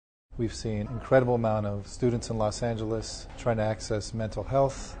We've seen an incredible amount of students in Los Angeles trying to access mental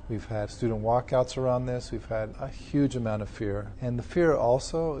health. We've had student walkouts around this. We've had a huge amount of fear. And the fear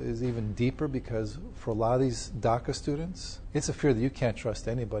also is even deeper because for a lot of these DACA students, it's a fear that you can't trust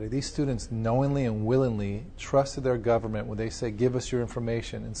anybody. These students knowingly and willingly trusted their government when they say, give us your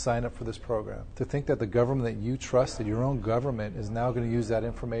information and sign up for this program. To think that the government that you trusted, your own government, is now going to use that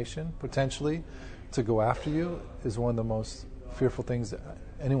information potentially to go after you is one of the most fearful things that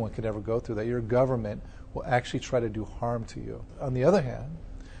anyone could ever go through, that your government will actually try to do harm to you. On the other hand,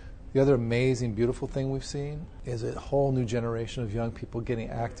 the other amazing, beautiful thing we've seen is a whole new generation of young people getting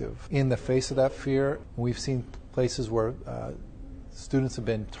active. In the face of that fear, we've seen places where students have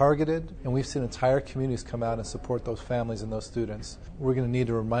been targeted, and we've seen entire communities come out and support those families and those students. We're going to need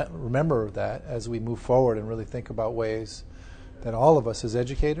to remember that as we move forward and really think about ways that all of us as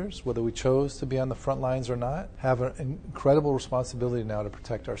educators, whether we chose to be on the front lines or not, have an incredible responsibility now to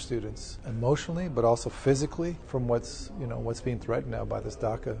protect our students emotionally, but also physically from what's being threatened now by this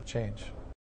DACA change.